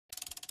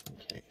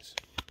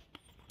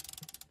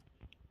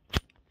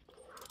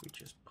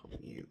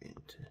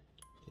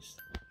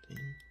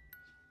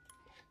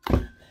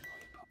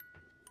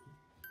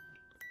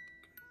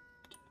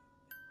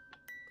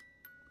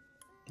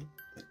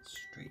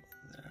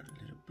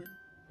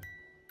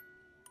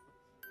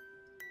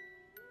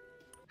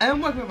And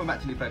welcome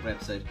back to a new Pokemon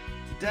episode.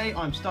 Today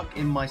I'm stuck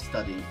in my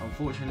study.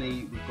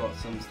 Unfortunately, we've got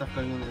some stuff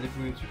going on in the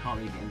living room, so we can't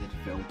really get in there to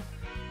film.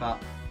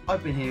 But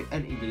I've been here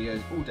editing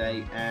videos all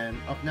day, and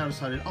I've now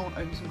decided I want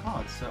to open some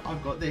cards. So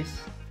I've got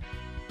this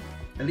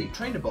Elite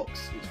Trainer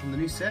box. It's from the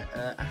new set,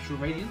 Astral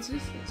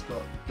Radiances. It's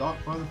got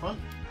Darkrai on the front.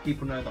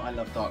 People know that I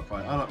love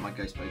Darkrai. I like my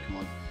ghost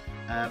Pokemon.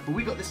 But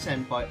we got this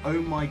sent by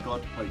OMG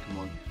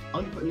Pokémon.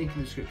 I'm going to put a link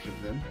in the description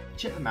for them.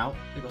 Check them out.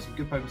 They've got some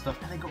good Pokemon stuff,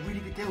 and they've got really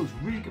good deals,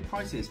 really good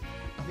prices.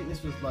 I think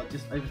this was like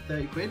just over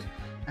 30 quid.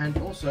 And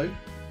also,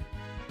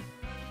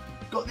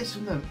 got this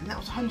from them, and that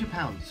was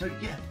 £100. So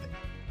yeah,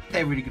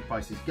 they're really good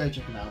prices. Go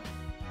check them out.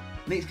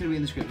 Link's going to be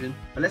in the description.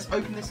 But let's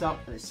open this up,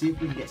 and let's see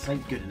if we can get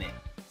something good in it.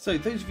 So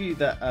those of you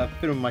that have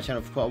been on my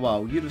channel for quite a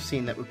while, you'd have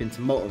seen that we've been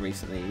to Malta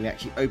recently. We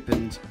actually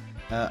opened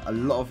a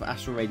lot of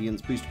Astral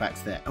Radiance booster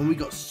packs there, and we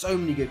got so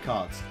many good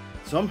cards.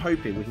 So I'm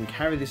hoping we can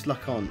carry this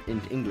luck on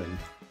into England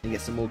and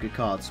get some more good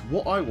cards.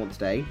 What I want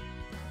today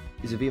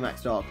is a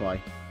VMAX Darkrai.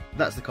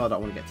 That's the card I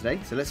want to get today.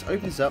 So let's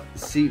open this up and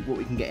see what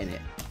we can get in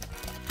it.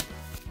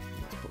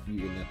 Let's put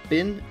you in the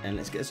bin and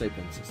let's get this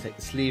open. So let's take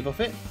the sleeve off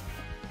it.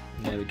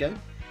 There we go.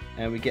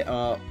 And we get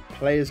our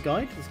player's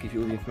guide. Let's give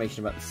you all the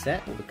information about the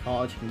set, all the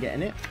cards you can get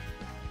in it.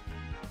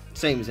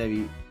 Same as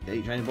every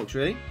Elite Trainer box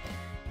really.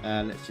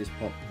 Let's just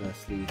pop the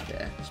sleeve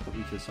there. Just pop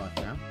you to the side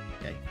for now.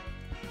 Okay.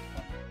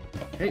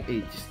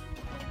 Okay,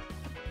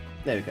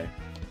 there we go.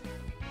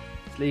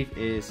 Sleeve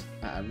is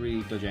at a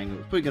really dodgy angle.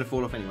 It's probably going to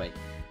fall off anyway.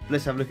 But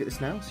let's have a look at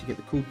this now. So you get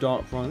the cool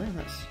Darkrai on there.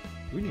 That's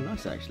really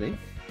nice actually.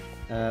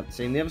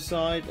 Same the other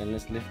side, and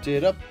let's lift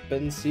it up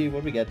and see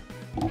what we get.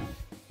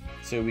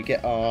 So we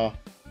get our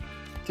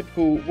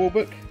typical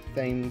rulebook,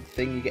 same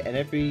thing you get in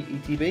every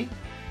ETB.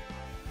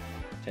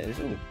 Check this.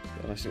 Oh, it's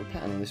got a nice little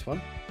pattern on this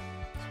one.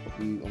 Let's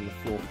put you on the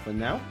floor for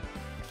now.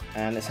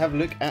 And let's have a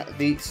look at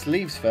the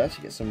sleeves first.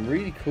 You get some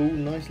really cool,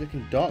 nice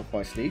looking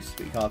Darkrai sleeves.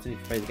 Put your cards in if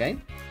you play the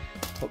game.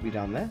 Pop you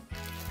down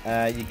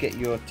there. You get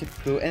your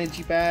typical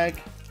energy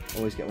bag.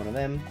 Always get one of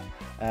them.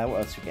 What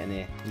else do you get in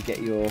here? You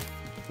get your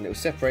little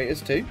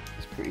separators too.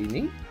 It's pretty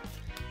neat.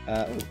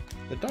 Oh,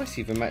 the dice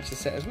even match the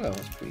set as well.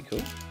 That's pretty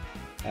cool.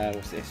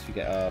 What's this? We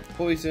get our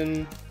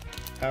Poison,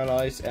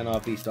 Paralyzed, and our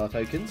V-Star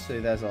tokens.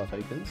 So there's our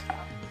tokens.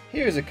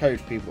 Here is a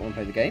code for people that want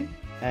to play the game.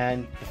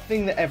 And the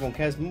thing that everyone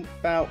cares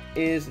about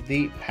is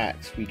the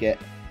packs. We get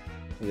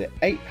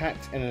 8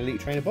 packs in an Elite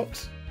Trainer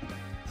box.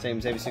 Same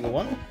as every single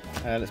one.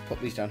 Let's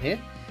pop these down here.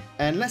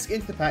 And let's get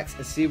into the packs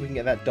and see if we can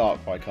get that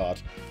Darkrai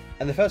card.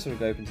 And the first one we're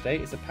going to open today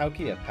is the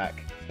Palkia pack.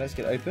 So let's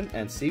get it open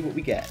and see what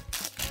we get.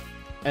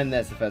 And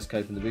there's the first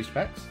code from the booster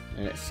packs.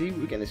 And let's see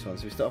what we get in this one.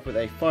 So we start off with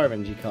a Fire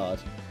Energy card.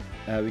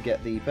 We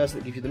get the person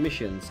that gives you the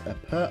missions.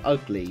 Per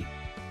Ugly.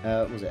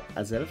 What was it?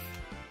 Azelf.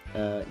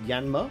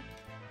 Yanma.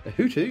 A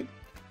Hutu.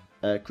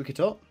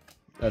 Cricketot,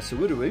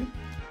 Sawudaru,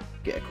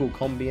 get a cool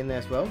combi in there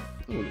as well.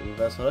 Ooh, a little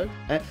reverse hollow.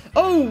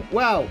 Oh,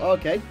 wow,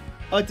 okay.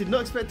 I did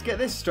not expect to get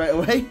this straight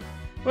away.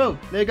 Well,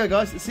 there you go,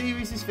 guys. The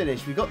series is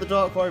finished. We got the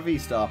Darkrai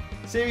V-Star.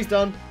 Series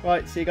done.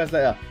 Right, see you guys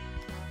later.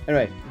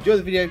 Anyway, enjoy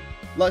the video.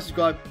 Like,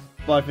 subscribe.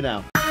 Bye for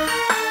now.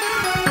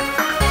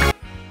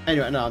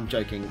 Anyway, no, I'm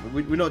joking.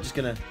 We're not just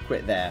going to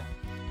quit there.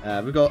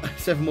 We've got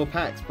 7 more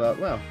packs, but,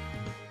 well,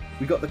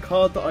 we got the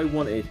card that I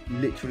wanted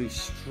literally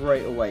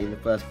straight away in the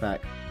first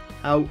pack.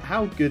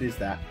 How good is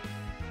that?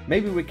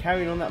 Maybe we're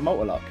carrying on that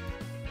Malta luck.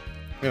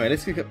 Anyway,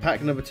 let's look at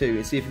pack number 2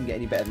 and see if we can get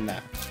any better than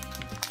that.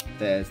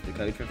 There's the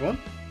code for everyone.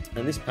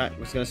 And this pack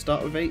was going to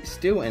start with a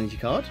Steel Energy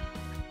card.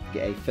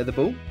 Get a Feather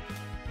Ball,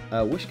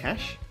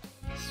 Wishcash,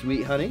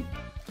 Sweet Honey,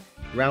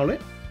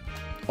 Rowlet,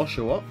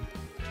 Oshawott,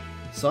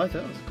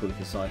 Scyther, that's a cool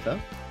looking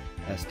Scyther,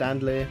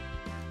 Standler,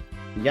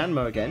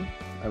 Yanma again,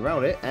 a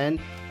Rowlet, and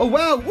oh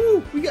wow,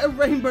 woo, we get a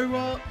Rainbow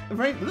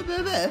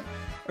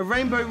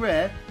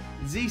Rare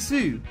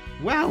Zissou.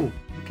 Wow.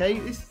 Okay,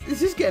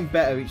 this is getting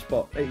better each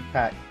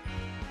pack.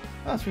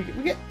 Oh, so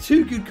we get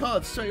 2 good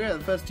cards straight out of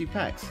the first 2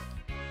 packs.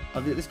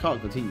 This can't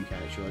continue,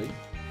 can it? Surely.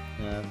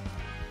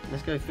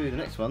 Let's go through the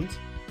next ones.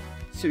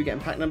 See what we get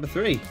in pack number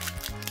 3.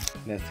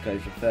 There's the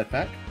code for the third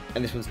pack,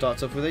 and this one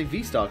starts off with a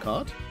V-Star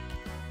card.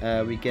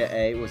 We get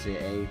a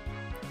a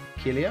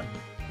Kilia.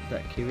 Is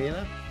that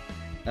Kilia?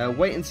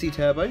 Wait and See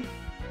Turbo.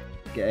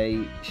 Get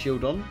a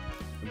Shieldon,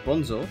 a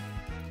Bronzor,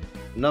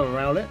 another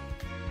Rowlet,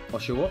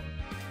 Oshawott,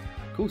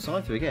 cool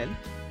Scyther again,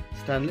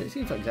 Stanley, it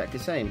seems like exactly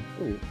the same.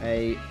 Ooh,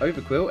 a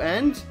Overquill,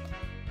 and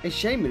a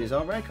Shaman is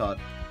our rare card.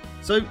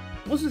 So,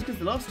 wasn't as good as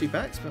the last 2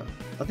 packs, but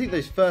I think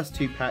those first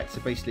 2 packs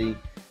have basically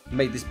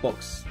made this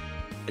box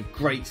a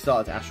great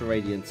start to Astral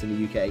Radiance in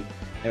the UK.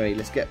 Anyway,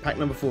 let's get pack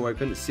number 4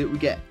 open, let's see what we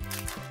get.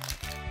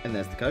 And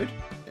there's the code.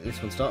 And this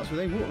one starts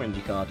with a Water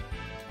Energy card.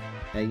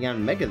 A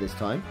Yanmega this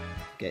time.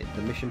 Get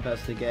the mission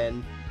person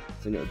again,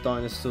 there's a little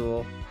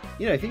dinosaur.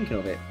 You know, thinking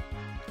of it,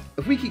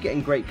 if we keep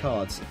getting great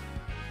cards,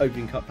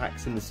 opening cut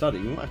packs in the study,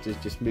 we might have to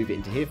just move it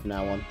into here from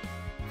now on.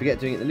 Forget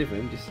doing it in the living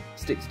room, just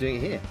stick to doing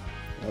it here.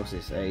 What's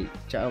this? A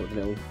chat with a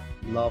little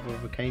lava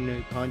volcano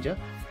behind you.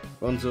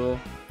 Bronzor,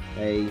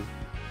 a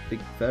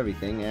big furry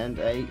thing, and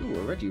a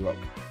Regirock.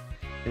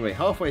 Anyway,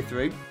 halfway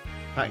through,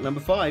 pack number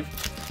 5.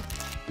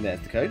 And there's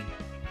the code.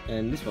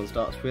 And this one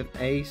starts with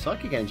a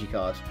Psychic Energy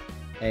card,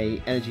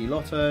 a Energy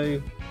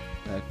Lotto,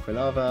 a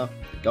Quilava,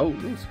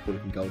 Gold, it's called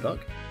looking Golduck.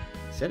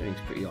 Centering's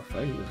pretty off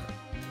though.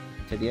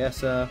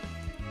 Teddiursa,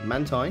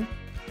 Mantine,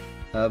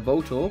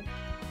 Voltorb,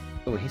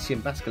 a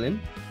Hisium Basculin,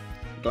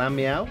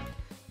 Glammeow,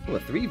 a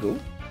Threevil,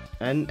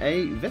 and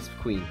a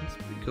Vespiquen. That's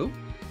pretty cool.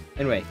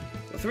 Anyway,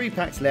 got 3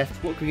 packs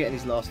left. What can we get in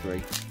these last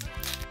 3?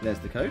 There's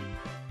the code.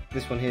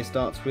 This one here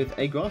starts with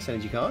a Grass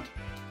Energy card,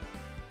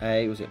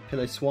 a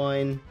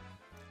Pillow-Swine,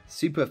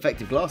 Super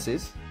Effective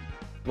Glasses,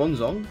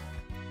 Bronzong,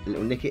 a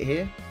little Nickit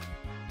here,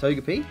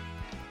 Togepi,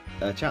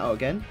 Chatot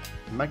again,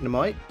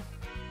 Magnemite,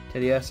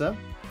 Teddiursa,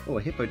 a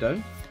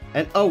Hippowdon,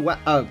 and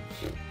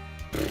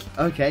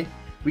okay,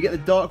 we get the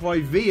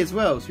Darkrai V as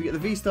well, so we get the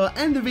V-Star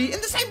and the V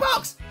in the same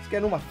box! It's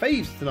getting all my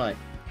faves tonight.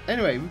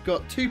 Anyway, we've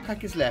got 2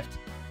 packets left.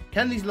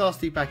 Can these last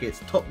 2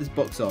 packets top this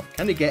box off?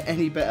 Can it get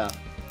any better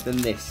than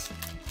this?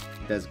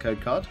 There's a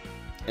code card.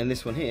 And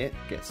this one here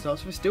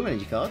starts with a Steel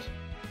Energy card,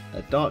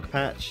 a Dark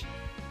Patch,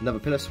 another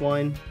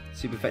Pillow-Swine,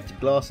 Super Effective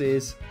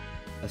Glasses,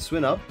 a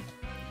Swinub,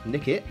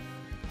 Nickit,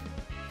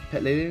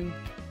 Petlillion,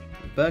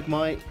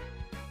 Bergmite,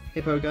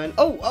 Hippowdon.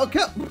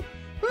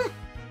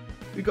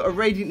 We've got a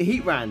Radiant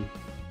Heatran.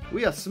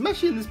 We are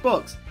smashing this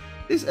box.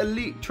 This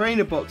Elite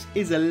Trainer box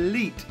is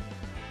elite.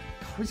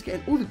 We're just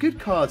getting all the good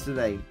cards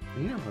today.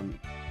 You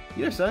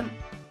know, son.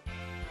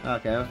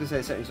 Okay, I was going to say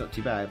the setting's not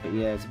too bad, but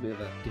yeah, it's a bit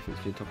of a difference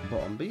between top and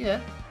bottom. But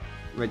yeah,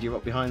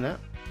 Regirock behind that.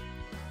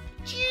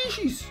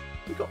 Jeez,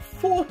 we got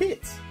 4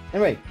 hits.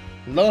 Anyway,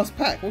 last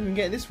pack. What can we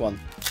get in this one?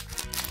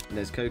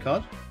 There's code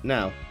card.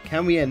 Now,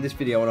 can we end this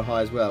video on a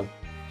high as well?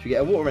 Should we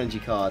get a Water Energy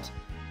card,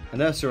 an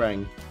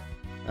Ursaring,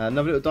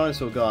 another little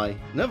dinosaur guy,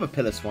 another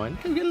Pillow-Swine.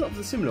 Can we get a lot of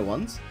the similar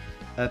ones?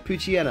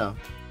 Poochyena,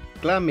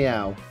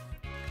 Glammeow,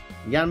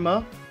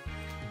 Yanma,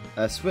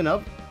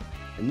 Swinub,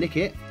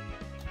 Nickit,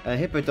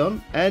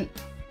 Hippowdon, and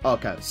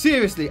okay,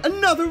 seriously,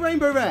 another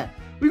Rainbow Rare.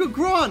 We got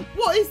Grant.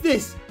 What is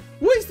this?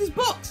 What is this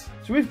box?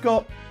 So we've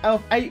got, out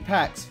of 8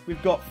 packs,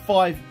 we've got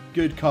 5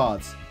 good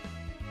cards.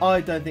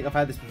 I don't think I've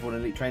had this before in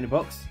an Elite Trainer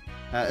box,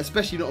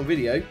 especially not on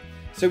video.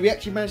 So we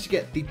actually managed to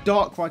get the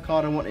Darkrai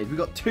card I wanted. We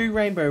got 2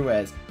 Rainbow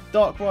Rares,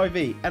 Darkrai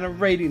V, and a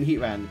Radiant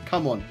Heatran.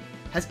 Come on,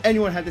 has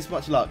anyone had this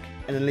much luck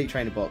in an Elite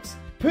Trainer box?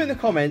 Put in the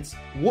comments,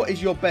 what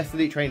is your best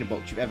Elite Trainer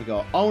box you've ever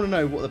got? I want to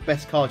know what the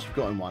best cards you've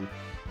got in one,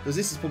 because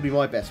this is probably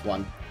my best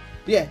one.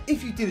 But yeah,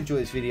 if you did enjoy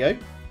this video,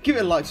 give it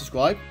a like,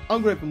 subscribe.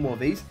 I'm going to open more of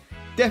these.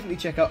 Definitely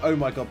check out Oh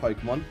My God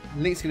Pokemon.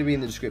 Link's going to be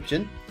in the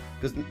description.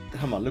 Because,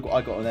 come on, look what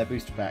I got on their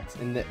booster packs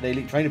in the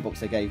Elite Trainer box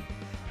they gave.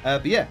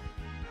 But yeah,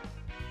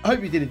 I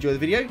hope you did enjoy the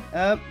video.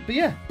 But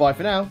yeah, bye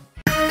for now.